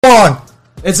on.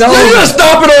 It's You over. gotta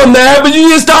stop it on that, but you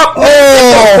just stop.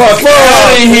 Oh, Fuck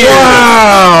out of here.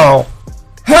 Wow.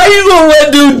 How you gonna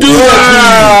let dude do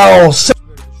that? Wow. Starts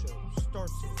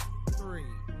in 3,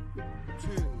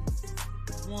 2,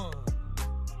 1.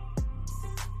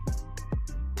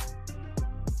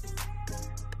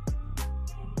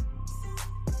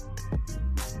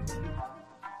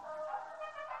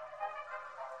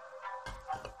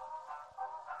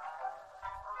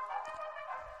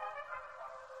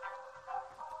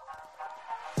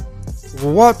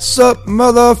 What's up,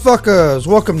 motherfuckers?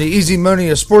 Welcome to Easy Money,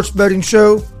 a sports betting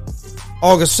show.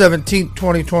 August 17th,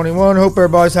 2021. Hope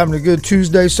everybody's having a good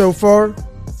Tuesday so far.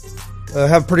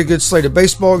 Have a pretty good slate of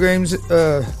baseball games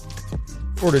for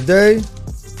today.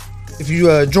 If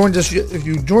you joined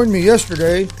me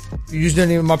yesterday, if you used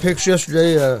any of my picks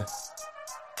yesterday,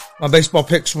 my baseball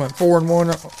picks went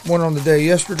 4-1 on the day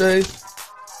yesterday.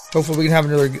 Hopefully we can have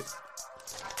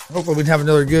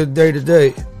another good day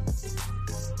today.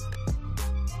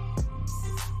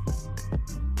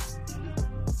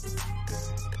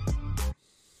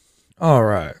 All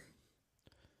right,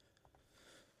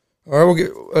 we'll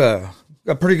get got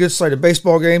a pretty good slate of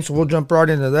baseball games, so we'll jump right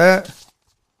into that.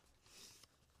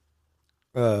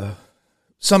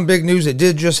 Some big news that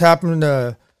did just happen.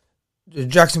 The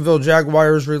Jacksonville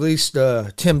Jaguars released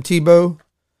Tim Tebow,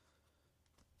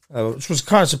 which was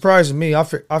kind of surprising me. I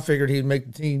figured he'd make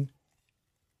the team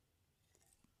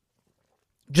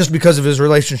just because of his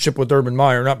relationship with Urban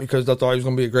Meyer, not because I thought he was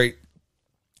going to be a great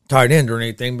tight end or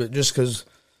anything, but just because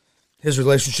his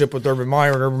relationship with Urban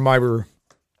Meyer and Urban Meyer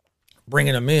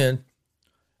bringing him in,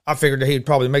 I figured that he'd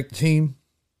probably make the team.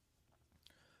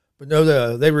 But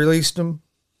no, they released him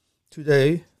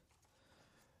today.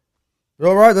 But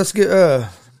all right, let's get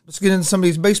into some of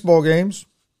these baseball games.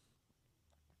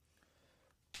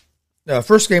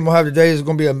 First game we'll have today is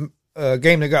going to be a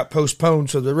game that got postponed.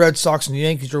 So the Red Sox and the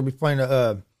Yankees will be playing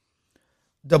a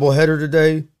doubleheader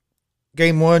today.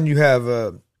 Game one, you have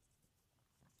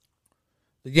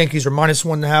the Yankees are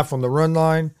 -1.5 on the run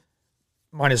line,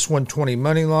 -120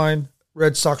 money line.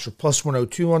 Red Sox are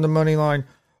 +102 on the money line.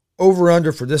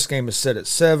 Over-under for this game is set at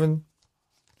 7.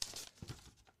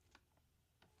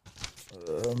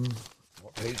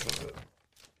 What page was it?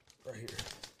 Right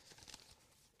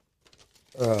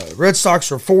here. Red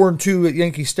Sox are 4-2 at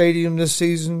Yankee Stadium this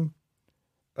season.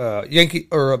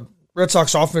 Red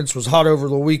Sox offense was hot over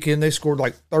the weekend. They scored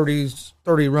like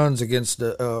 30 runs against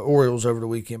the Orioles over the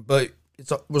weekend, but it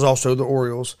was also the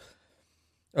Orioles.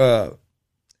 Houck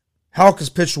has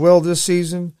pitched well this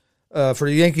season. For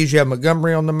the Yankees, you have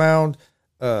Montgomery on the mound.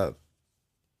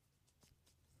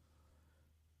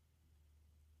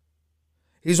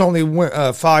 He's only went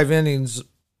 5 innings.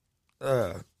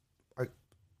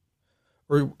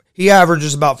 He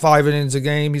averages about 5 innings a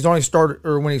game. He's only started,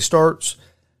 or when he starts.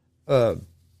 I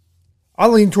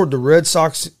lean toward the Red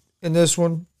Sox in this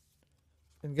one,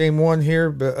 in game one here,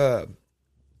 but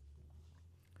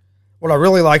what I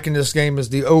really like in this game is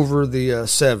the over the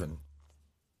 7.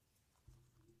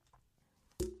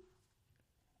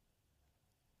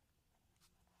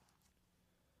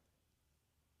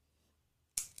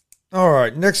 All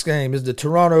right, next game is the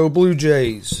Toronto Blue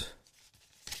Jays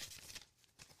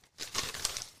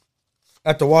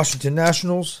at the Washington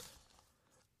Nationals.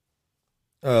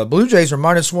 Blue Jays are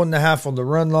 -1.5 on the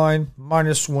run line,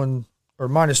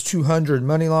 -200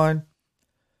 money line.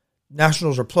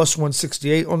 Nationals are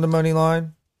 +168 on the money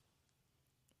line.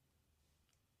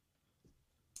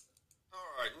 All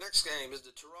right, next game is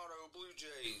the Toronto Blue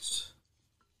Jays.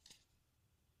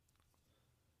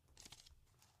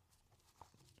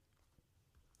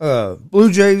 Blue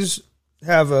Jays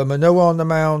have Manoah on the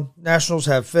mound. Nationals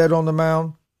have Fed on the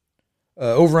mound.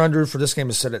 Over-under for this game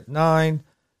is set at 9.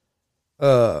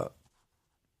 Manoah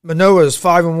is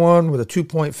 5-1 with a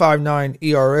 2.59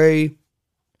 ERA.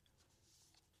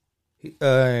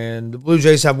 And the Blue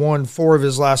Jays have won 4 of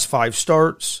his last 5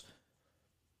 starts.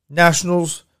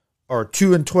 Nationals are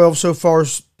 2-12 so far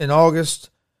in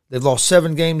August. They've lost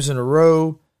 7 games in a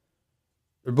row.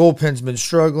 Their bullpen's been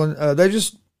struggling.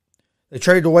 They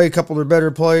traded away a couple of their better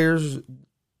players.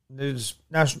 They're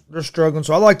struggling.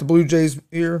 So I like the Blue Jays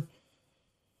here.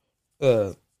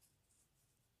 I'll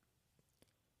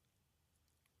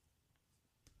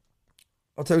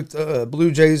take the Blue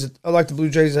Jays. I like the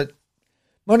Blue Jays at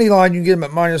money line. You can get them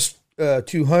at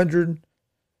 -200,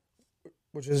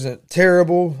 which isn't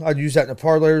terrible. I'd use that in a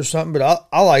parlay or something, but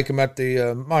I like them at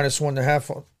the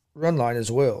 -1.5 run line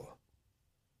as well.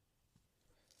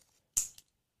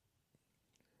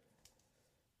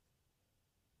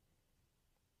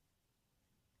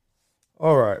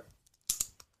 All right.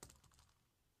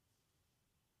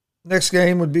 Next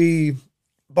game would be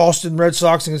Boston Red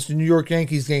Sox against the New York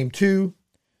Yankees, game 2.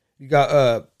 You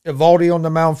got Evaldi on the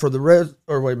mound for the Red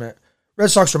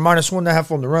Sox are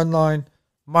 -1.5 on the run line,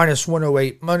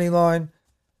 -108 money line.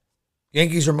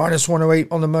 Yankees are -108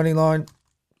 on the money line.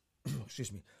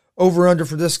 Excuse me. Over-under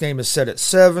for this game is set at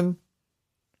 7.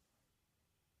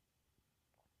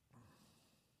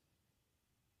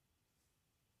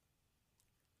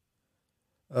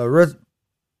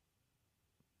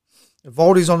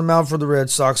 Evaldi's on the mound for the Red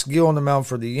Sox. Gill on the mound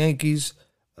for the Yankees.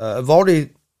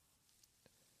 Evaldi,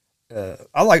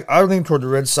 I lean toward the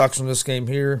Red Sox in this game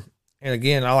here. And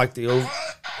again, I like the over.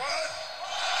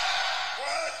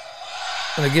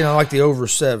 And again, I like the over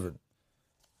 7.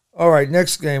 All right,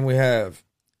 next game we have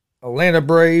Atlanta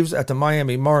Braves at the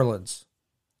Miami Marlins.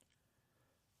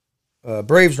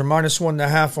 Braves are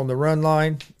 -1.5 on the run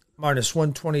line,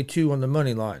 -122 on the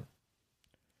money line.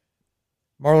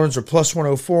 Marlins are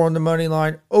 +104 on the money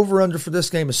line. Over-under for this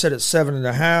game is set at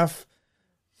 7.5.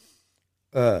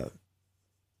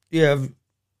 You have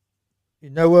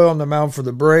Noah on the mound for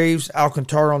the Braves,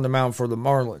 Alcantara on the mound for the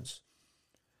Marlins.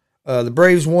 The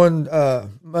Braves won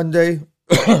Monday,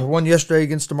 won yesterday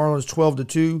against the Marlins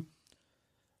 12-2.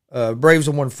 Braves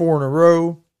have won 4 in a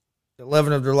row,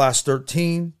 11 of their last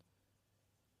 13.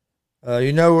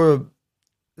 This will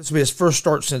be his first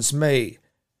start since May.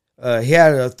 He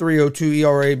had a 3.02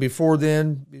 ERA before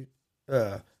then,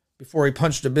 before he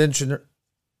punched a bench and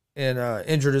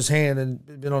injured his hand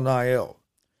and been on IL.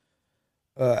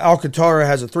 Alcantara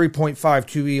has a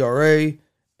 3.52 ERA,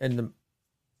 and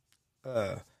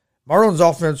the Marlins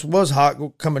offense was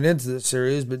hot coming into this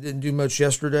series, but didn't do much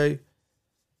yesterday.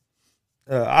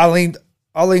 I lean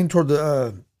toward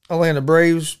the Atlanta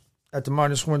Braves at the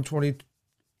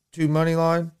 -122 money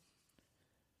line,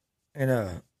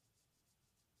 and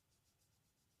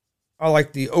I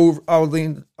like the over.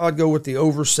 I'd go with the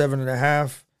over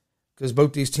 7.5 because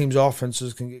both these teams'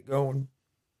 offenses can get going.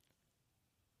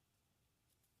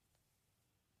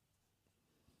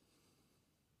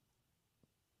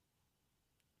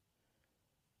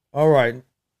 All right,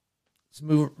 let's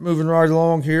moving right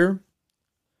along here.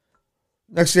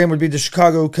 Next game would be the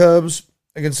Chicago Cubs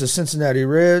against the Cincinnati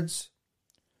Reds.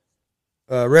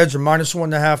 Reds are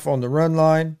 -1.5 on the run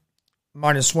line,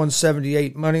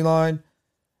 -178 money line.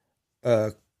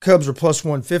 Cubs are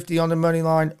 +150 on the money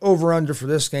line. Over-under for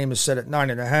this game is set at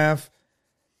 9.5.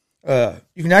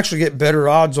 You can actually get better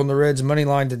odds on the Reds' money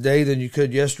line today than you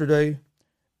could yesterday.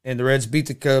 And the Reds beat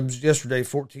the Cubs yesterday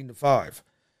 14-5.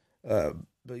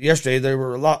 But yesterday they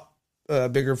were a lot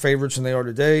bigger favorites than they are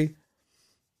today.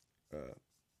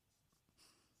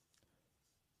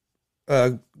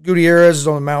 Gutierrez is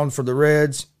on the mound for the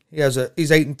Reds.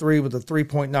 He's 8-3 with a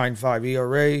 3.95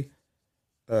 ERA.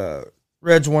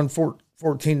 Reds won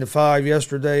 14-5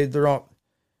 yesterday. They're on.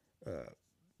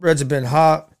 Reds have been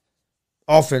hot,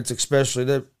 offense especially.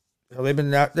 They've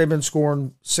been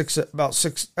scoring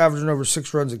averaging over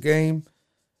 6 runs a game.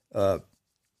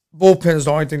 Bullpen is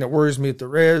the only thing that worries me at the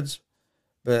Reds,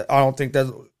 but I don't think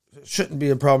that shouldn't be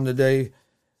a problem today.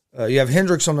 You have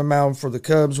Hendricks on the mound for the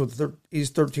Cubs he's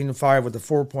 13-5 with a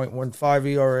 4.15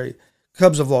 ERA.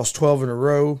 Cubs have lost 12 in a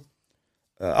row.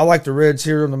 I like the Reds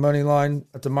here on the money line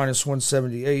at the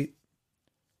 -178.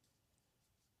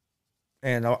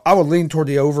 And I would lean toward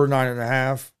the over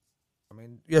 9.5. I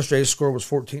mean, yesterday's score was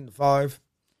 14-5.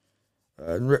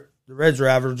 The Reds are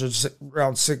averaging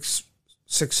around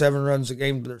 6-7 runs a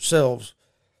game themselves.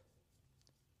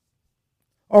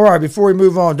 All right, before we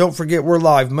move on, don't forget we're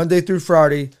live Monday through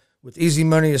Friday with Easy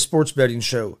Money, a sports betting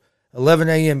show, 11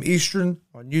 a.m. Eastern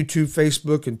on YouTube,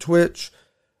 Facebook, and Twitch.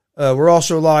 We're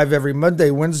also live every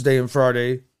Monday, Wednesday, and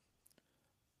Friday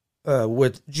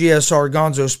with GSR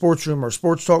Gonzo Sports Room, our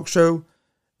sports talk show.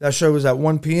 That show is at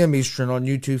 1 p.m. Eastern on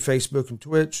YouTube, Facebook, and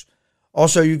Twitch.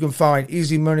 Also, you can find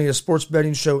Easy Money, a sports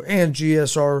betting show, and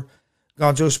GSR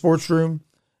Gonzo Sports Room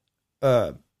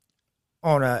on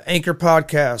Anchor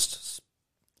Podcasts,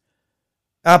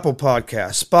 Apple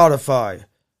Podcasts, Spotify,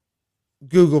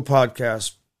 Google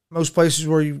Podcasts. Most places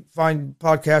where you find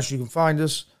podcasts, you can find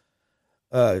us.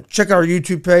 Check out our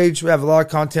YouTube page. We have a lot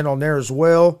of content on there as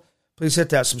well. Please hit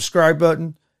that subscribe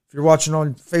button. If you're watching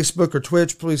on Facebook or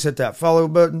Twitch, please hit that follow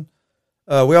button.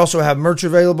 We also have merch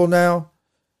available now.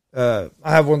 I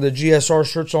have one of the GSR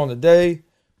shirts on today.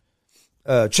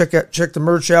 Check the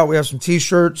merch out. We have some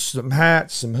t-shirts, some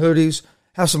hats, some hoodies.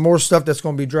 Have some more stuff that's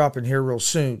going to be dropping here real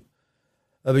soon.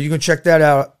 But you can check that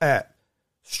out at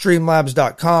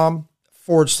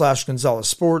streamlabs.com/Gonzalez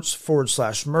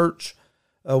Sports/merch.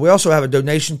 We also have a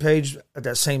donation page at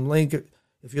that same link.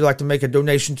 If you'd like to make a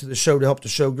donation to the show to help the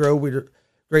show grow, we'd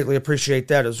greatly appreciate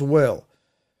that as well.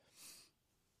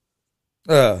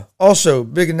 Also,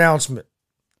 big announcement.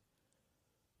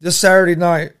 This Saturday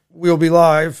night, we'll be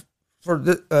live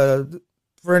for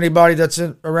anybody that's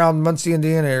around Muncie,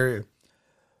 Indiana area.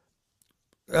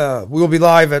 We'll be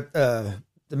live at the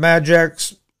Mad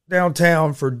Jacks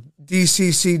downtown for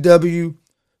DCCW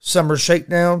Summer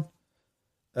Shakedown.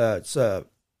 It's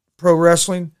pro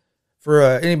wrestling. For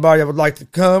anybody that would like to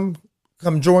come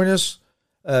join us.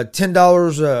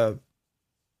 $10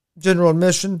 general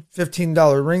admission,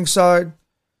 $15 ringside.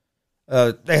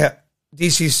 They have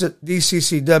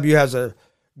DCCW has a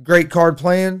great card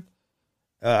playing.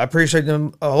 I appreciate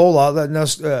them a whole lot letting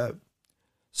us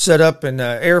set up and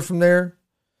air from there.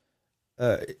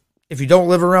 If you don't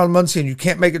live around Muncie and you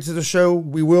can't make it to the show,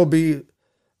 we will be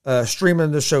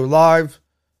streaming the show live.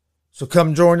 So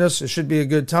come join us. It should be a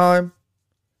good time.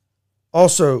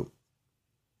 Also,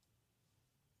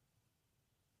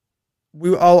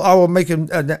 I will make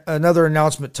another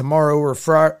announcement tomorrow or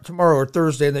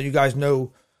Thursday, and that you guys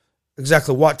know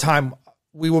exactly what time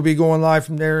we will be going live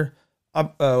from there.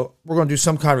 We're going to do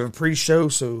some kind of a pre-show,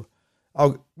 so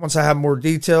once I have more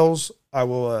details,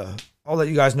 I'll let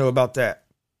you guys know about that.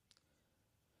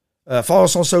 Follow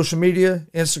us on social media: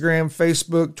 Instagram,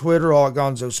 Facebook, Twitter, all at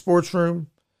Gonzo Sports Room.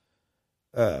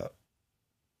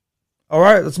 All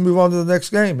right, let's move on to the next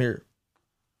game here.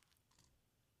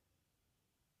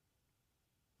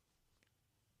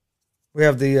 We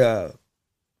have the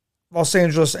Los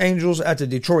Angeles Angels at the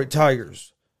Detroit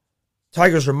Tigers.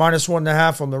 Tigers are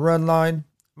 -1.5 on the run line,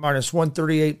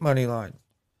 -138 money line.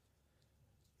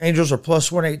 Angels are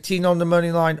 +118 on the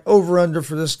money line. Over-under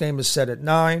for this game is set at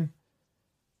 9.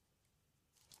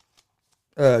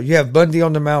 You have Bundy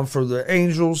on the mound for the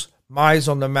Angels, Mize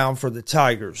on the mound for the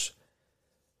Tigers.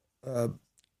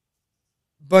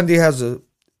 Bundy has a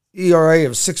ERA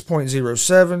of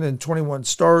 6.07 in 21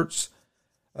 starts.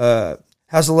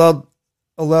 Has allowed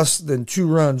less than 2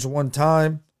 runs one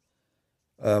time.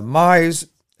 Mize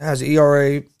has an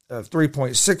ERA of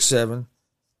 3.67.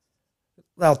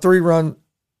 Allowed 3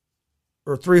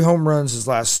 home runs his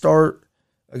last start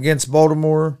against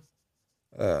Baltimore.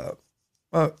 I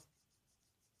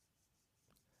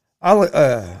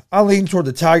lean toward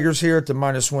the Tigers here at the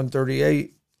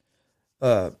 -138.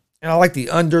 And I like the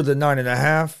under the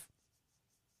 9.5.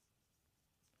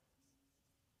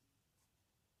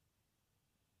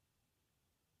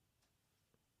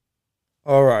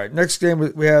 All right, next game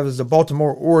we have is the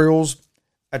Baltimore Orioles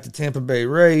at the Tampa Bay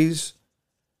Rays.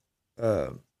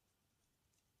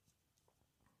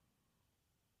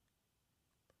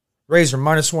 Rays are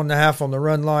 -1.5 on the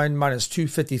run line,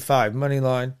 -255 money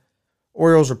line.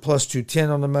 Orioles are +210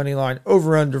 on the money line.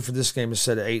 Over-under for this game is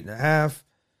set at 8.5.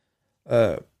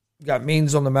 You got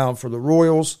Means on the mound for the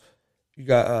Royals. You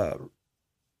got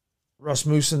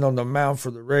Rasmussen on the mound for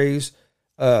the Rays.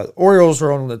 Orioles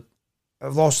are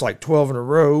have lost like 12 in a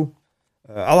row.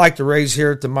 I like the Rays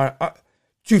here at the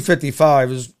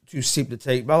 255 is too steep to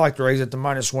take, but I like the Rays at the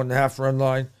 -1.5 run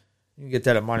line. You can get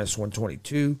that at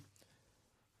 -122.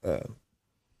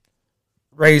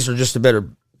 Rays are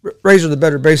the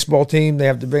better baseball team. They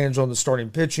have the advantage on the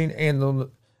starting pitching and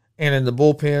in the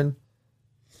bullpen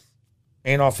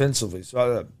and offensively.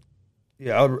 So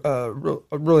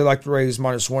I really like the Rays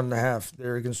 -1.5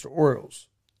 there against the Orioles.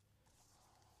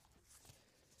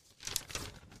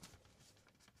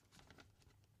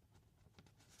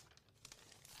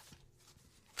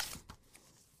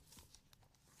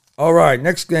 All right,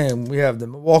 next game, we have the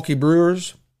Milwaukee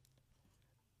Brewers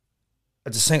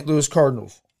at the St. Louis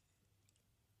Cardinals.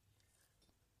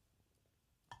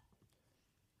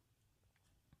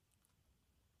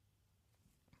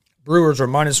 Brewers are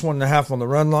 -1.5 on the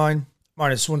run line,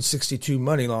 -162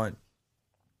 money line.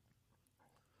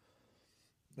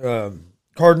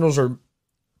 Cardinals are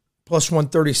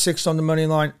 +136 on the money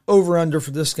line. Over-under for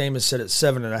this game is set at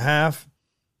 7.5.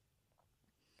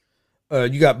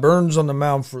 You got Burns on the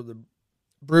mound for the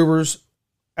Brewers,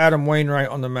 Adam Wainwright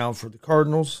on the mound for the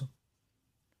Cardinals.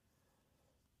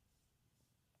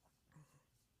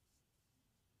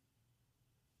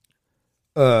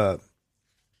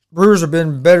 Brewers have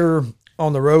been better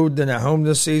on the road than at home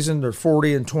this season. They're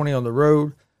 40-20 on the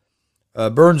road.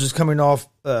 Burns is coming off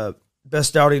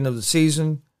best outing of the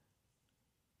season,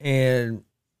 and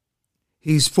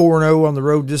he's 4-0 on the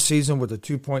road this season with a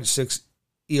 2.6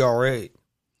 ERA.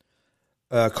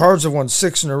 Cards have won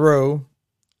 6 in a row.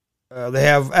 They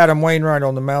have Adam Wainwright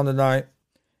on the mound tonight,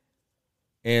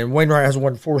 and Wainwright has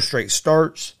won 4 straight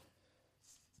starts.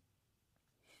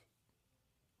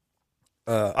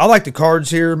 I like the Cards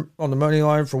here on the money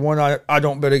line. For one, I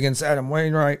don't bet against Adam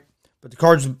Wainwright, but the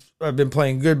Cards have been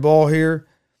playing good ball here.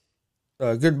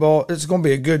 Good ball. It's going to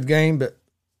be a good game, but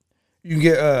you can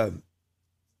get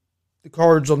the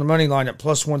Cards on the money line at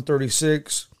plus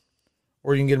 136,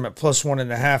 or you can get them at plus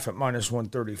 1.5 at minus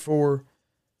 134.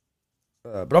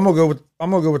 But I'm gonna go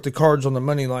with the Cards on the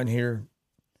money line here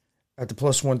at the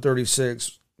plus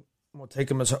 136. I'm gonna take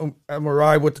them as home. I'm gonna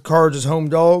ride with the Cards as home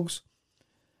dogs.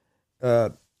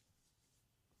 I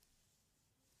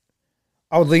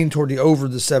would lean toward the over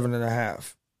the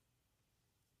 7.5.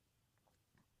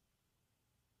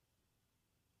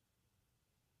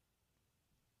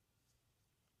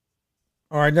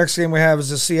 All right, next game we have is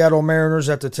the Seattle Mariners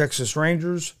at the Texas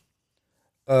Rangers.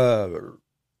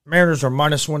 Mariners are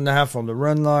minus 1.5 on the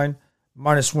run line,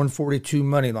 minus 142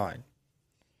 money line.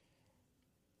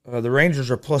 The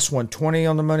Rangers are plus 120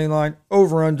 on the money line.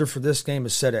 Over under for this game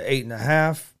is set at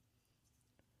 8.5.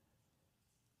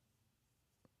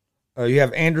 You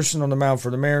have Anderson on the mound for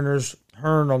the Mariners,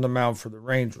 Hearn on the mound for the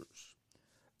Rangers.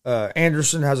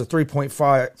 Anderson has a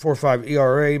 3.45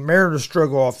 ERA. Mariners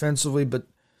struggle offensively, but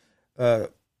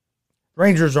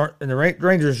Rangers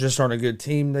just aren't a good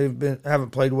team.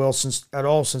 Haven't played well since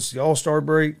the All-Star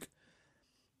break.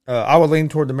 I would lean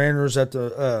toward the Mariners at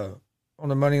the on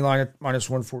the money line at minus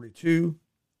 142,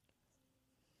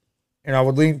 and I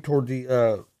would lean toward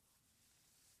the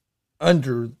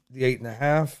under the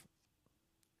 8.5.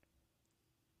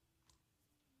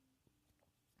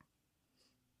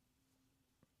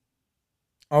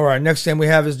 All right, next game we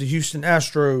have is the Houston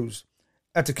Astros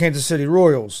at the Kansas City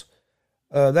Royals.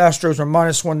 The Astros are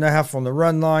minus 1.5 on the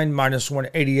run line, minus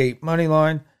 188 money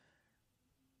line.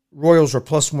 Royals are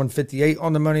plus 158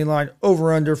 on the money line.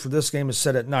 Over-under for this game is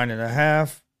set at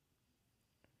 9.5.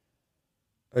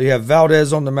 You have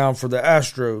Valdez on the mound for the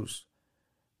Astros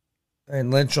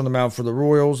and Lynch on the mound for the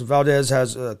Royals. Valdez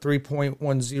has a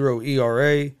 3.10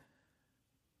 ERA.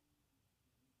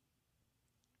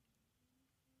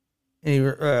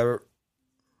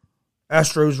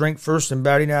 Astros ranked first in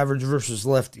batting average versus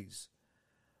lefties.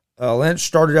 Lynch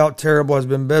started out terrible, has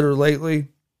been better lately.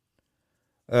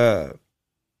 Has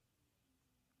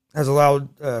allowed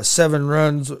 7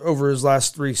 runs over his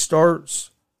last 3 starts.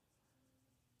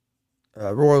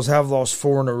 Royals have lost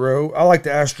 4 in a row. I like the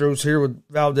Astros here with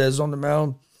Valdez on the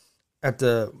mound at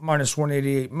the minus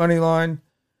 188 money line,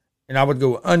 and I would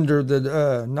go under the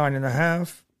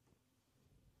 9.5.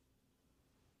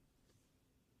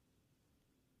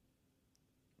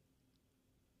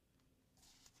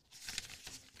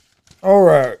 All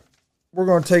right, we're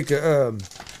going to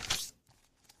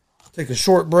take a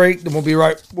short break. Then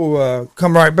we'll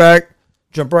come right back,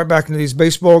 jump right back into these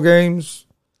baseball games,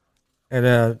 and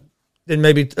then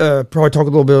maybe probably talk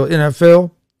a little bit of NFL.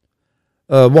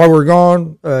 While we're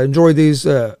gone, enjoy these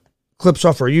clips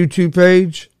off our YouTube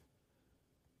page,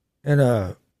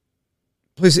 and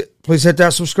please hit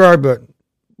that subscribe button.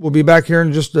 We'll be back here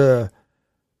in just a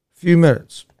few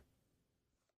minutes.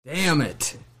 Damn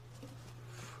it.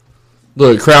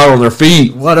 Look, crowd on their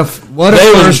feet. What a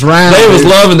first round. They was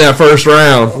loving that first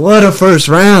round. What a first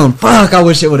round. Fuck, I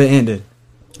wish it would have ended.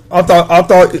 I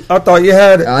thought you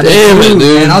had it. Damn it,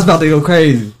 dude. Man, I was about to go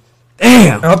crazy.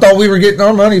 Damn. I thought we were getting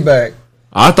our money back.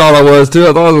 I thought I was too.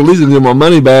 I thought I was at least going to get my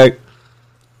money back.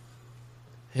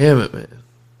 Damn it, man.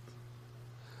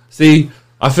 See,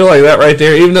 I feel like that right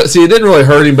there, even though, it didn't really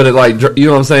hurt him, but it like, you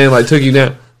know what I'm saying, like took him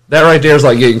down. That right there is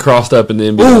like getting crossed up in the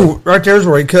NBA. Ooh, right there's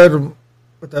where he cut him.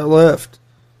 With that left.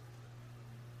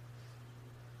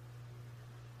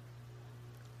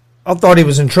 I thought he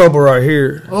was in trouble right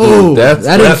here. Oh, that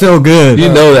didn't feel good. You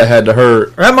know that had to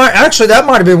hurt. That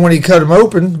might have been when he cut him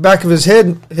open. The back of his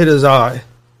head hit his eye.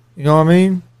 You know what I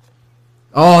mean?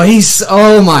 Oh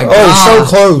my God. Oh, so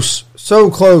close. So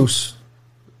close.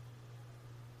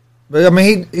 But I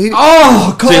mean, he See,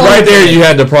 right there you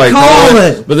had to probably call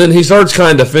it. But then he starts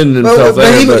kind of defending himself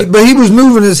but he was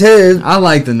moving his head. I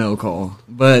like the no call,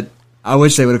 but I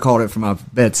wish they would have called it for my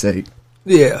bet's sake.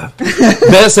 Yeah.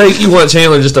 Bet's sake, you want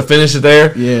Chandler just to finish it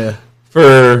there? Yeah.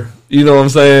 For, you know what I'm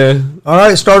saying? All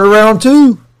right, start round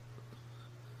 2.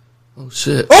 Oh,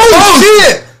 shit. Oh,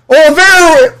 shit!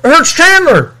 Oliveira hurts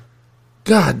Chandler.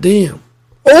 God damn.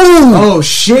 Oh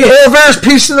shit! Oliveira's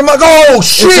piecing him up. Oh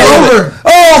shit! It's over.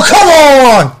 Oh, come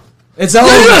on! It's You over.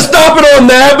 didn't stop it on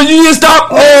that, but you didn't stop.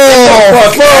 Oh,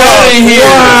 Fuck out of here.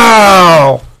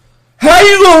 Wow! How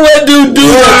you gonna let dude do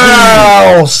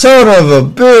that? Wow, son of a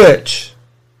bitch!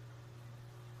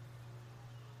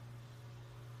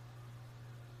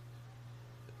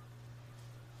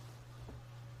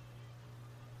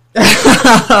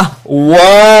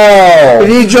 Wow.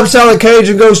 And he jumps out of the cage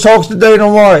and goes talks to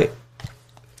Dana White.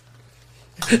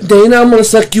 Dana, I'm gonna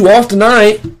suck you off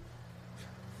tonight.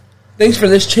 Thanks for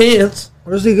this chance.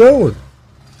 Where's he going?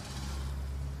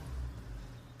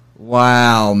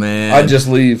 Wow, man. I'd just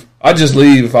leave. I'd just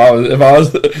leave if I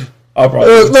was. I'll probably.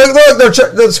 Look!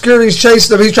 The security's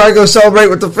chasing him. He's trying to go celebrate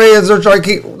with the fans. They're trying to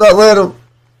keep not let him.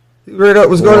 He ran up,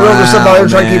 was going over somebody. They're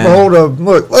trying to keep a hold of him.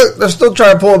 Look! They're still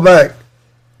trying to pull him back.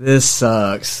 This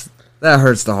sucks. That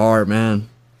hurts the heart, man.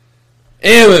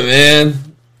 Damn it,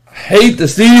 man! I hate to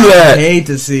see that. I hate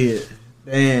to see it.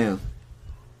 Damn.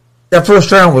 That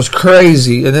first round was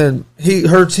crazy, and then he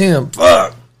hurts him.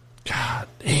 Fuck. God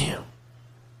damn.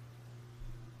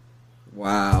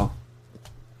 Wow.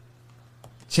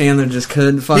 Chandler just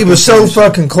couldn't fucking. He was so finish it.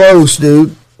 fucking close,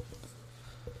 dude.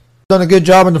 Done a good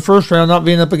job in the first round, not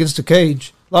being up against the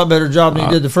cage. A lot better job than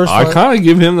he did the first I fight. kind of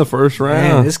give him the first round.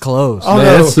 Man, it's close. Oh, Man,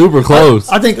 no. it's super close.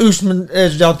 I think Usman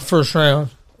edged out the first round.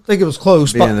 I think it was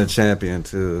close. Being the champion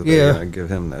too, Yeah. I give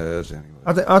him the edge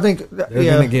anyway. I think They're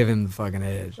yeah, gonna give him the fucking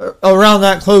edge. around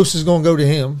that close is going to go to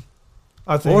him.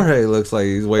 I think. Jorge looks like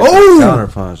he's waiting Oh! for a counter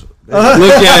punch. Look at it,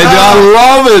 dude. I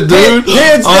love it, dude.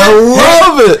 Hands I down,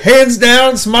 love it. Hands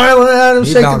down, smiling at him,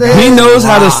 He shaking about the got He hand. knows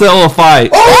how to sell a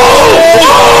fight.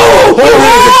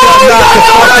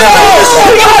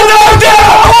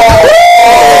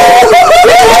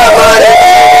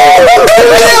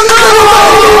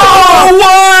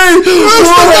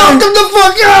 Knocked him the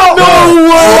fuck out! No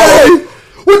way!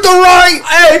 With the right!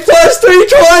 Hey, plus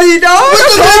 320, dog. With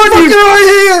the fucking right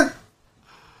hand!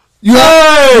 You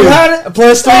had it?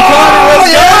 Plus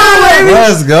 320.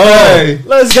 Let's go.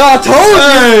 Let's go. I told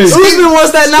you. Usman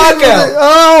wants that knockout.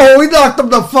 Oh, we knocked him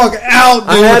the fuck out, dude.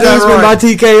 I had with that Usman by right.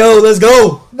 TKO. Let's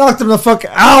go. Knocked him the fuck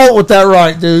out with that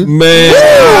right, dude. Man.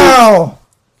 Wow.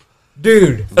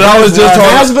 Dude. And I was just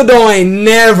talking. Masvidal ain't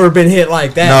never been hit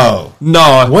like that.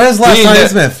 No. When's the last He time ain't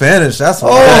he's been finished? That's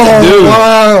what. Oh, Dude.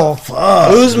 wow.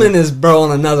 Usman is, bro,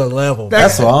 on another level.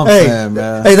 That's what I'm Hey, saying,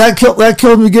 man. Hey, that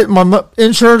killed me getting my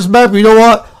insurance back, but you know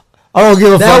what? I don't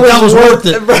give a fuck. That was worth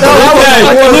it. Bro, Look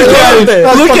at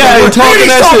him. Look at him talking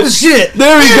that shit.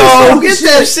 There we go. Get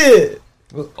that shit.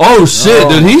 Oh shit,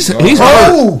 dude. He's hurt.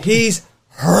 Oh, He's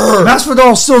hurt.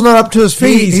 Masvidal's still not up to his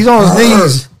feet. He's on his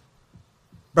knees.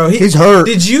 Bro, He's hurt.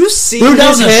 Did you see Dude, that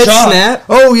his was a head shot. snap?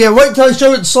 Oh yeah, wait until I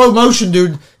show it in slow motion,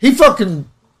 dude. He fucking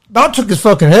about took his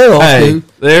fucking head off, Hey, dude.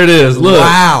 there it is. Look.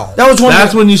 Wow. That was one.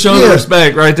 That's when you show the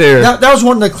respect right there. That was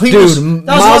one of the cleanest. Dude,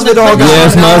 that was one of the Masvidal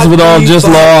cleanest- Yes, Masvidal just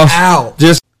lost. Out.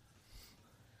 Just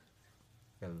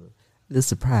The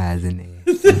surprise in there.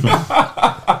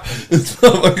 this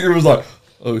motherfucker was like,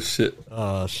 oh shit.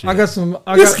 Oh shit. I got some.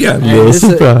 This guy Hey, was this is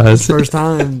the surprised. first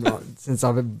time since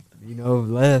I've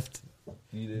left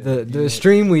the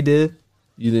stream we did.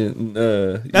 You didn't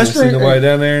you That's didn't see right. nobody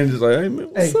down there and just like, hey man,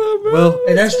 what's Hey, up, bro? Well,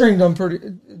 Hey, that string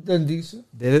done decent.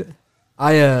 did it?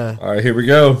 I All right, here we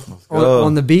go.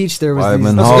 on the beach there was Weidman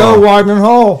these Let's Hall. go, Weidman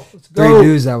Hall. Let's three go.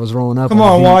 dudes that was rolling up. Come the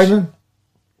on, beach. Weidman.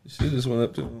 She just went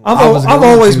up to him. was I've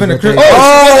going always to, been a but Christian. they-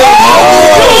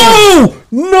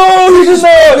 No, he just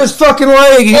His fucking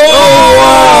leg.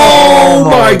 Oh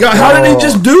my god! How did he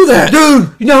just do that? Dude,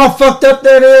 you know how fucked up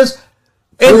that is?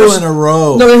 Two in Anderson, a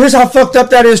row. no, here's how fucked up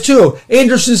that is too.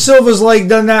 Anderson Silva's leg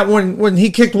done that when he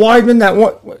kicked Weidman. That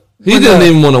one. He didn't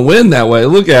even want to win that way.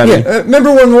 Look at Yeah, him.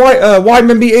 remember when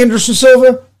Weidman beat Anderson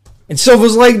Silva, and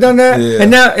Silva's leg done that, Yeah.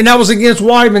 and that was against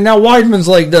Weidman. Now Weidman's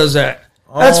leg does that.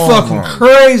 That's Oh fucking my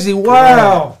crazy!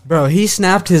 Wow. Bro, he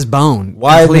snapped his bone.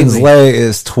 Weidman's completely. leg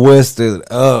is twisted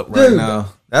up right Dude.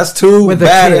 now. That's two With a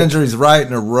bad kick. injuries right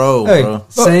in a row, Hey, bro.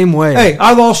 Same way. Hey,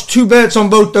 I lost 2 bets on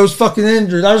both those fucking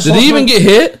injuries. I just Did lost he even my- get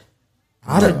hit?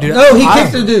 I don't, dude, No, he I-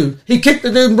 kicked the dude. He kicked the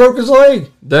dude and broke his leg.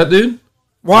 That dude?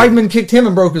 Weidman kicked him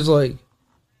and broke his leg.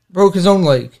 Broke his own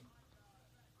leg.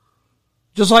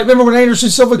 Just like, remember when Anderson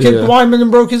Silva kicked Yeah. Weidman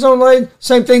and broke his own leg?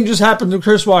 Same thing just happened to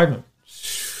Chris Weidman.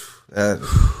 That's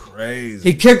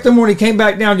crazy. He kicked him when he came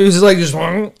back down, dude. His leg just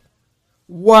went.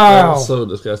 Wow. That's so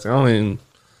disgusting. I don't even.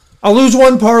 I lose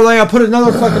one parlay, I put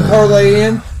another fucking parlay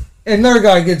in, and another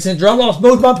guy gets injured. I lost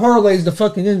both my parlays to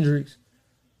fucking injuries.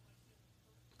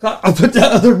 I put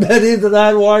that other bet in that I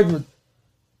had Weidman.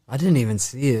 I didn't even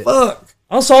see it. Fuck.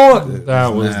 I saw it.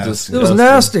 That was nasty. disgusting. It was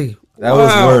nasty. That was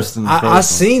Wow. worse than the first I one,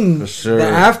 seen for sure. the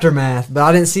aftermath, but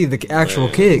I didn't see the actual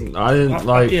kick. I didn't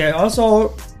like. Yeah, I saw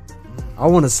it. I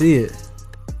want to see it.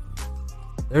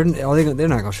 They're not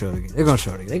gonna show it again. They're gonna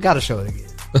show it again. They gotta show it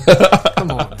again. Come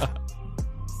on.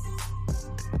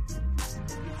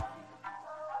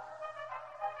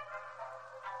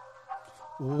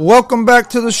 Welcome back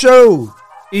to the show.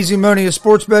 Easy Money, a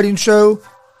sports betting show.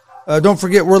 Don't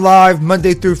forget, we're live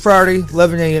Monday through Friday,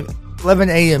 11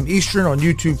 a.m. Eastern on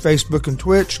YouTube, Facebook, and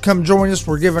Twitch. Come join us.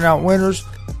 We're giving out winners.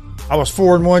 I was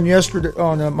 4-1 yesterday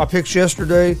on my picks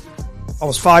yesterday. I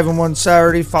was 5-1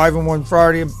 Saturday, 5-1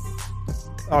 Friday.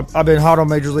 I've been hot on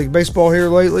Major League Baseball here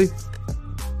lately.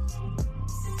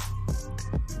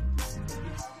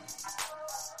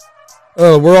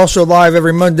 We're also live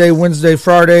every Monday, Wednesday,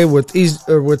 Friday with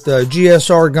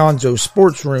GSR Gonzo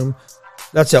Sports Room.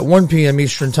 That's at 1 p.m.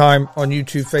 Eastern Time on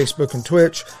YouTube, Facebook, and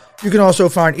Twitch. You can also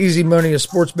find Easy Money, a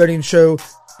sports betting show,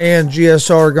 and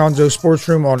GSR Gonzo Sports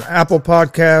Room on Apple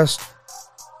Podcasts,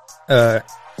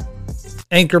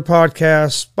 Anchor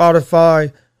Podcasts,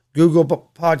 Spotify,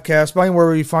 Google Podcasts.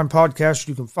 Anywhere you find podcasts,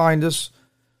 you can find us.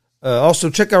 Also,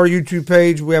 check our YouTube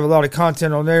page. We have a lot of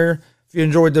content on there. If you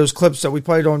enjoyed those clips that we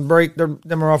played on break,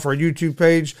 them are off our YouTube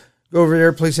page. Go over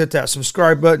there. Please hit that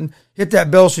subscribe button. Hit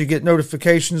that bell so you get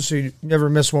notifications so you never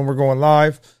miss when we're going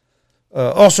live.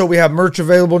 Also, we have merch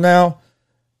available now.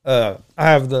 I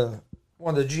have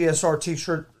one of the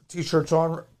GSR t-shirts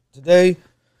on today.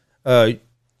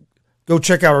 Go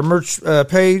check out our merch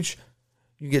page.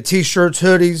 You can get t-shirts,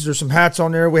 hoodies. There's some hats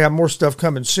on there. We have more stuff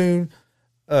coming soon.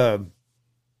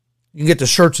 You can get the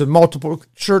shirts and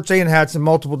hats in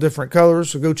multiple different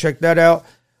colors. So go check that out.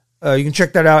 You can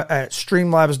check that out at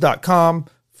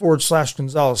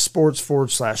streamlabs.com/Gonzalez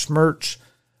Sports/merch.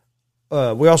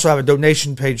 We also have a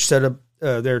donation page set up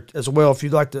there as well. If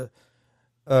you'd like to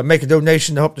make a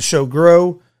donation to help the show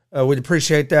grow, we'd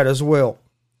appreciate that as well.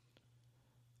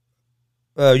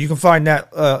 You can find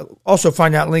that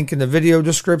link in the video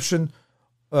description,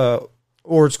 or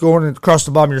it's going across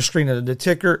the bottom of your screen at the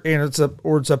ticker, and it's up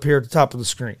here at the top of the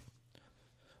screen.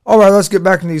 All right, let's get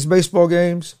back into these baseball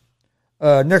games.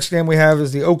 Next game we have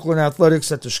is the Oakland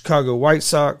Athletics at the Chicago White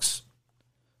Sox.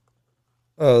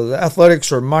 The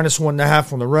Athletics are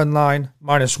 -1.5 on the run line,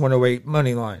 -108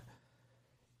 money line.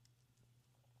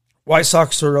 White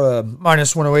Sox are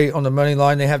 -108 on the money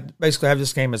line. They basically have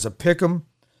this game as a pick 'em,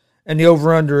 and the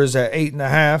over/under is at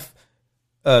 8.5.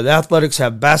 The Athletics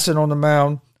have Bassett on the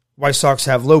mound. White Sox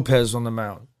have Lopez on the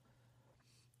mound.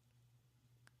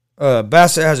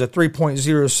 Bassett has a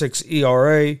 3.06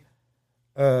 ERA.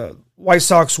 White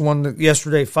Sox won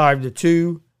yesterday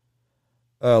 5-2.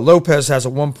 Lopez has a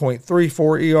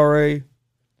 1.34 ERA.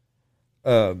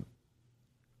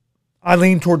 I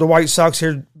lean toward the White Sox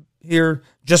here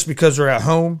just because they're at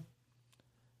home.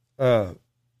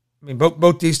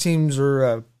 Both these teams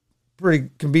are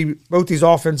both these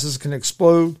offenses can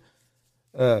explode.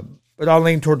 But I'll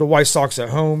lean toward the White Sox at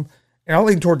home, and I'll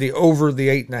lean toward the over the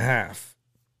 8.5.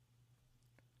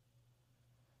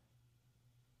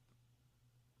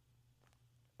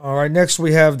 All right, next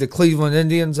we have the Cleveland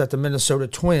Indians at the Minnesota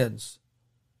Twins.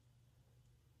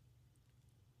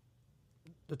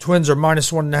 The Twins are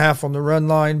 -1.5 on the run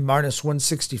line,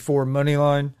 -164 money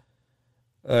line.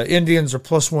 Indians are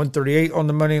 +138 on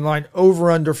the money line.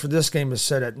 Over/under for this game is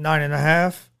set at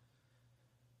 9.5.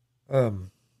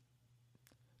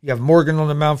 You have Morgan on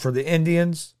the mound for the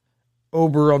Indians,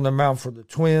 Ober on the mound for the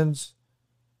Twins.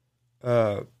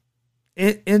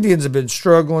 Indians have been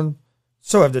struggling.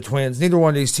 So have the Twins. Neither one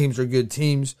of these teams are good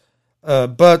teams.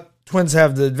 But Twins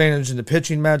have the advantage in the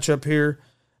pitching matchup here.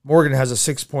 Morgan has a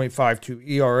 6.52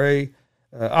 ERA.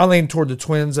 I lean toward the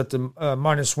Twins at the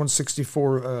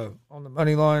 -164 on the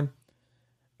money line.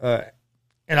 And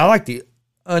I like the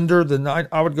under the 9.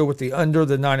 I would go with the under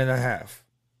the 9.5.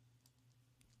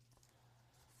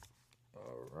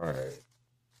 All right.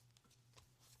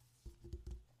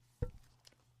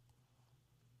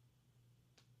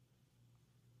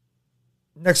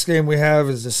 Next game we have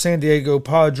is the San Diego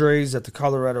Padres at the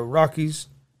Colorado Rockies.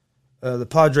 The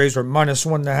Padres are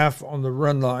 -1.5 on the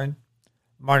run line,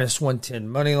 -110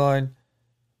 money line.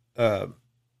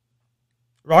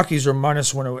 Rockies are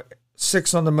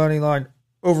 -106 on the money line.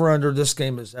 Over/under this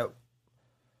game is at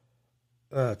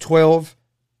 12.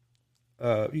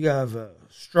 You have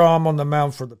Strom on the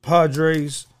mound for the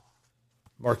Padres,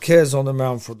 Marquez on the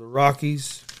mound for the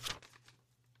Rockies.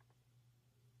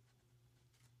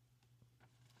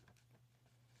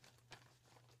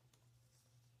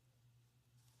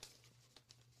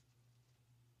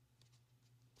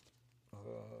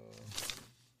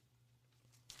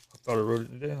 I thought I wrote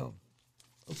it down.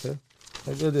 Okay,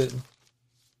 maybe I didn't.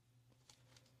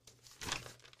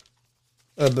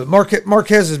 But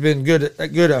Marquez has been good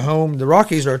at home. The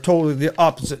Rockies are totally the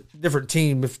opposite, different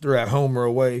team if they're at home or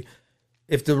away.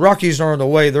 If the Rockies are on the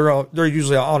way, they're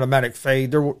usually an automatic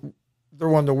fade. They're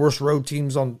one of the worst road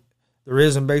teams there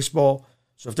is in baseball.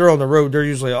 So if they're on the road, they're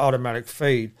usually an automatic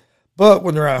fade. But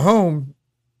when they're at home,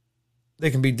 they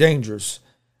can be dangerous.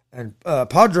 And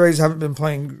Padres haven't been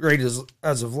playing great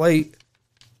as of late.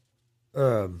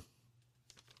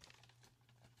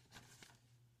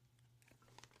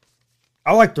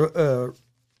 I like the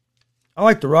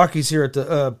Rockies here at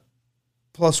the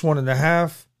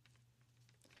 +1.5.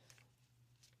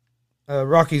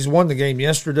 Rockies won the game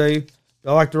yesterday.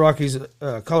 I like the Rockies,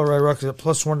 Colorado Rockies at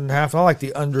 +1.5. I like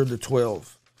the under the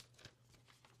 12.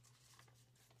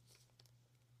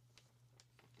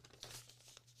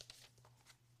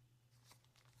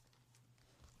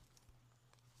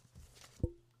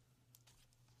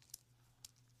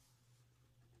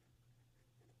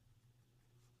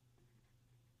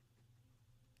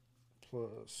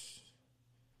 plus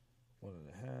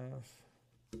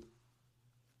 1.5.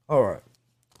 All right.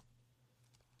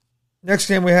 Next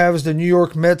game we have is the New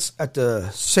York Mets at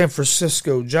the San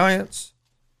Francisco Giants.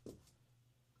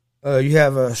 You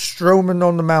have Stroman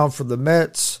on the mound for the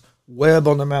Mets, Webb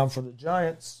on the mound for the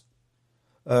Giants.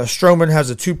 Stroman has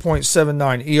a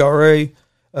 2.79 ERA.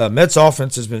 Mets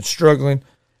offense has been struggling.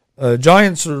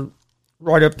 Giants are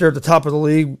right up there at the top of the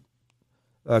league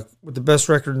with the best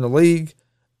record in the league.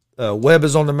 Webb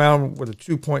is on the mound with a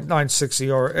 2.96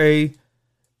 ERA.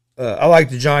 I like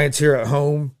the Giants here at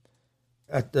home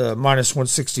at the minus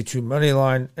 162 money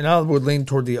line, and I would lean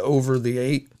toward the over the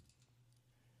 8.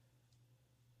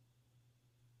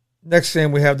 Next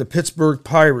game, we have the Pittsburgh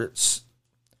Pirates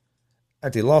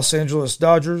at the Los Angeles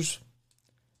Dodgers.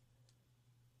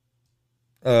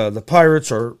 The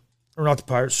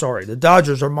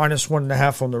Dodgers are minus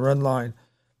 1.5 on the run line,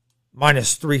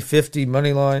 minus 350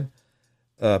 money line.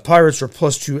 Pirates are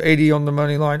plus 280 on the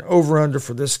money line. Over-under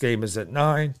for this game is at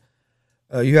 9.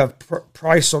 You have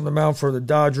Price on the mound for the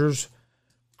Dodgers,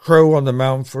 Crow on the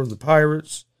mound for the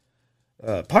Pirates.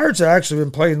 Pirates have actually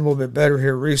been playing a little bit better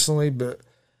here recently, but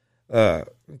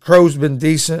Crow's been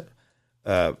decent.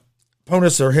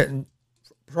 Opponents are hitting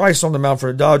Price on the mound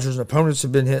for the Dodgers, and opponents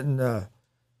have been hitting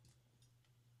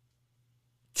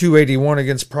 281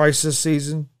 against Price this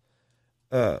season.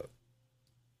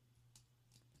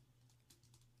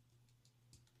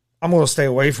 I'm going to stay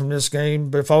away from this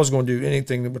game, but if I was going to do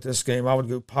anything with this game, I would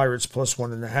go Pirates plus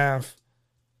 1.5.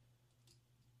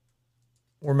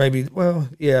 Or maybe,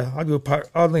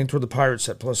 I'd lean toward the Pirates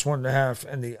at plus 1.5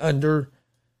 and the under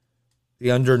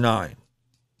 9.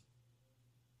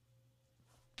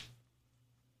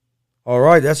 All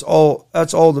right, that's all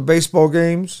the baseball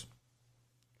games.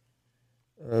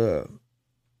 Don't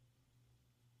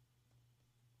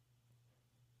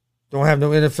have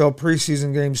no NFL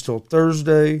preseason games till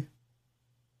Thursday.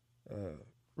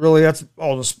 Really, that's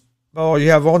all you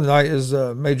have on tonight is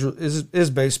is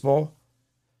baseball.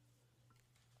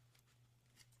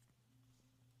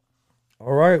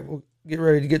 All right, we'll get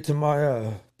ready to get to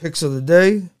my picks of the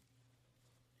day.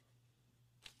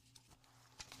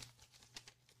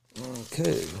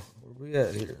 Okay, where we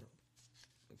at here?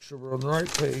 Make sure we're on the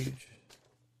right page.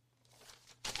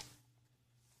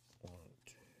 1,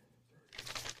 2,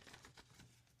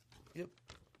 3. Yep.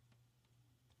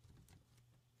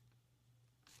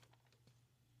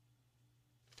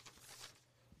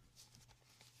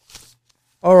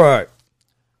 All right.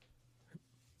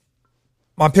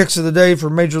 My picks of the day for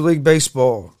Major League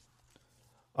Baseball.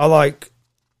 I like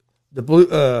the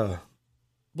Blue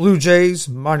Jays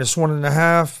minus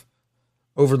 1.5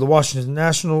 over the Washington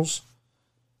Nationals.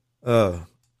 Blue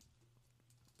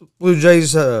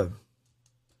Jays have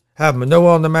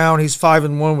Manoah on the mound. He's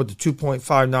 5-1 with a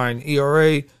 2.59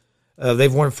 ERA.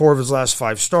 They've won 4 of his last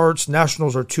 5 starts.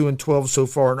 Nationals are 2-12 so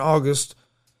far in August.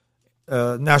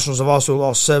 Nationals have also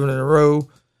lost 7 in a row.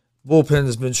 Bullpen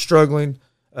has been struggling.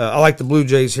 I like the Blue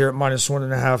Jays here at minus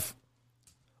 1.5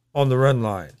 on the run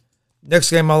line.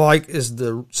 Next game I like is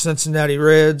the Cincinnati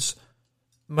Reds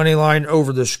money line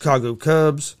over the Chicago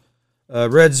Cubs.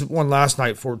 Reds won last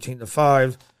night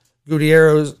 14-5.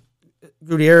 Gutierrez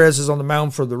is on the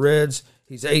mound for the Reds.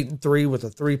 He's 8-3 with a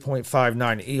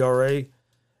 3.59 ERA.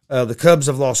 The Cubs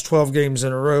have lost 12 games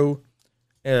in a row.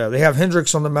 They have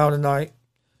Hendricks on the mound tonight.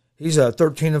 He's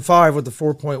 13-5 with a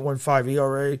 4.15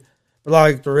 ERA. But I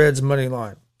like the Reds money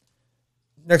line.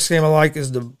 Next game I like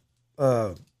is the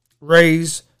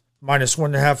Rays minus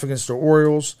 1.5 against the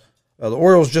Orioles. The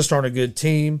Orioles just aren't a good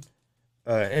team.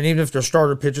 And even if their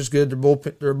starter pitch is good,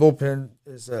 their bullpen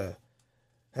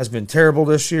has been terrible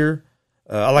this year.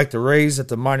 I like the Rays at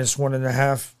the minus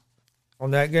 1.5 on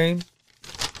that game.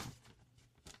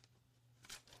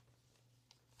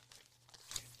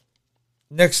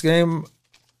 Next game,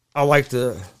 I like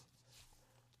the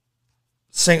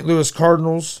St. Louis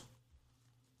Cardinals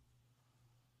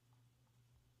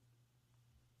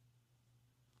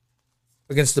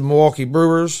against the Milwaukee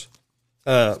Brewers.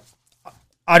 I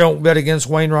don't bet against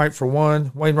Wainwright for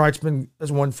one. Wainwright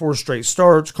has won 4 straight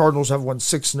starts. Cardinals have won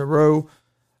 6 in a row.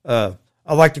 I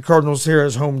like the Cardinals here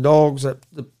as home dogs at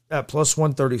plus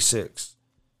 136.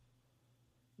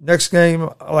 Next game,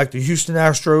 I like the Houston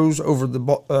Astros over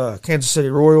the Kansas City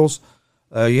Royals.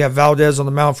 You have Valdez on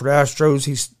the mound for the Astros.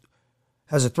 He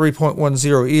has a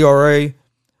 3.10 ERA.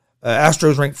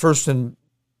 Astros ranked first in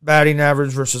batting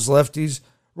average versus lefties.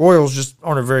 Royals just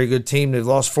aren't a very good team. They've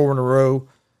lost 4 in a row.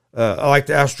 I like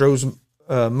the Astros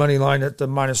money line at the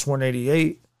minus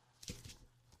 188.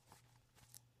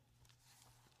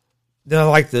 Then I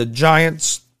like the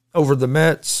Giants over the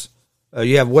Mets.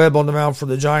 You have Webb on the mound for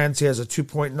the Giants. He has a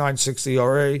 2.96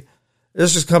 ERA.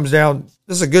 This just comes down.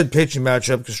 This is a good pitching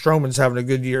matchup because Stroman's having a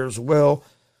good year as well.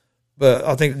 But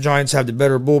I think the Giants have the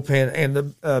better bullpen and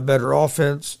the better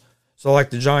offense. So I like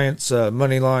the Giants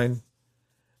money line.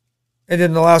 And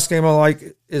then the last game I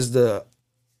like is the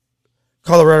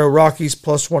Colorado Rockies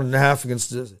plus 1.5 against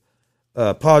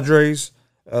the Padres.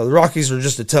 The Rockies are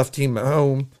just a tough team at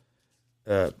home.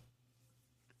 They're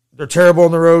terrible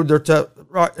on the road. They're tough,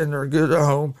 and they're good at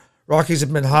home. Rockies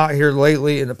have been hot here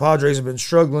lately, and the Padres have been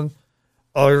struggling.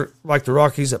 I like the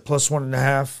Rockies at plus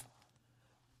 1.5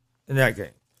 in that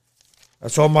game.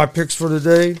 That's all my picks for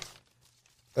today.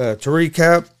 To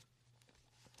recap,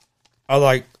 I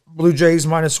like Blue Jays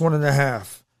minus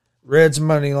 1.5, Reds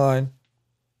money line,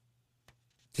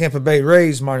 Tampa Bay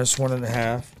Rays minus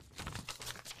 1.5,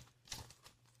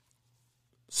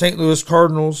 St. Louis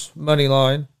Cardinals money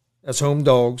line, that's home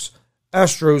dogs,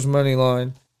 Astros money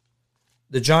line,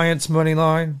 the Giants money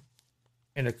line,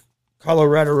 and the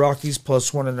Colorado Rockies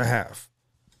plus 1.5.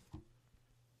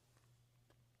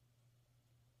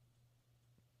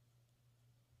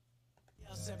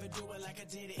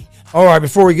 All right,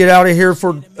 before we get out of here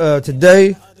for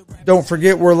today, don't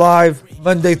forget we're live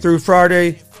Monday through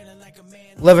Friday,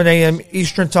 11 a.m.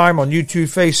 Eastern Time on YouTube,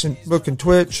 Facebook, and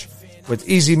Twitch with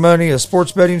Easy Money, a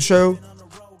sports betting show.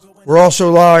 We're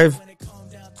also live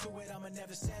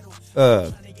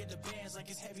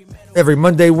every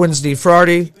Monday, Wednesday,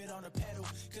 Friday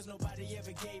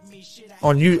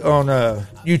on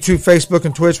YouTube, Facebook,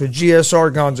 and Twitch with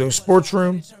GSR Gonzo Sports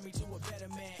Room.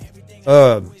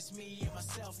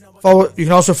 You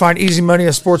can also find Easy Money,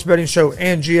 a sports betting show,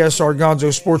 and GSR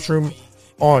Gonzo Sports Room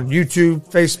on YouTube,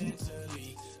 Facebook,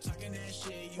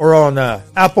 or on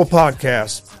Apple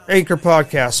Podcasts, Anchor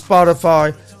Podcasts,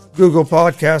 Spotify, Google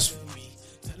Podcasts.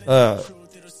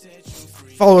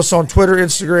 Follow us on Twitter,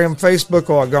 Instagram,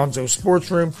 Facebook, or Gonzo Sports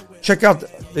Room. Check out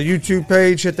the YouTube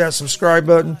page. Hit that subscribe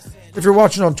button. If you're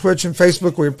watching on Twitch and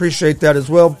Facebook, we appreciate that as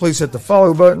well. Please hit the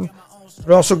follow button.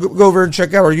 But also go over and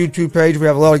check out our YouTube page. We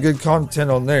have a lot of good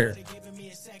content on there.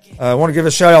 I want to give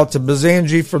a shout out to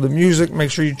Bazanji for the music.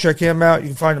 Make sure you check him out. You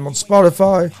can find him on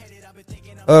Spotify.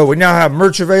 We now have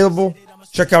merch available.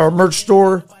 Check out our merch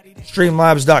store,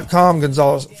 streamlabs.com,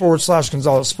 Gonzalez Sports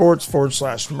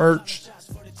 /merch.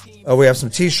 We have some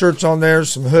t-shirts on there,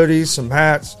 some hoodies, some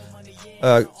hats.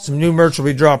 Some new merch will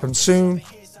be dropping soon.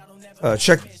 You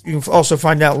can also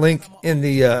find that link in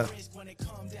the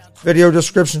video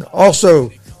description.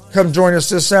 Also, come join us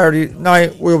this Saturday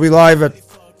night. We'll be live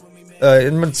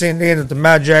in Muncie, Indiana at the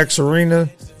Mad Jacks Arena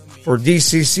for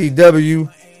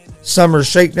DCCW Summer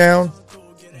Shakedown.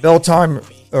 Bell time,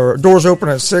 or doors open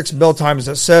at 6. Bell time is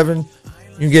at 7.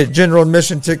 You can get general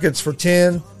admission tickets for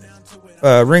 10.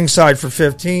 Ringside for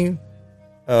 15.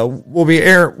 We're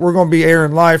going to be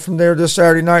airing live from there this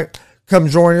Saturday night. Come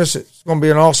join us. It's going to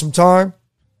be an awesome time.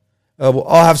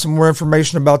 I'll have some more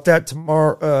information about that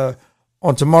tomorrow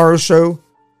on tomorrow's show.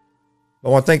 I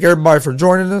want to thank everybody for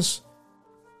joining us.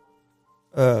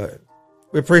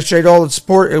 We appreciate all the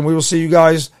support, and we will see you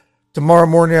guys tomorrow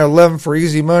morning at 11 for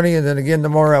Easy Money, and then again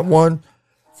tomorrow at 1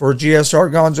 for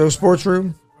GSR Gonzo Sports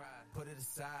Room.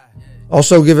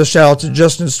 Also, give a shout out to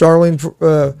Justin Starling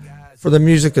for the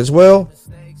music as well.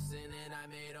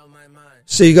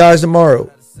 See you guys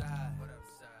tomorrow.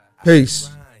 Peace.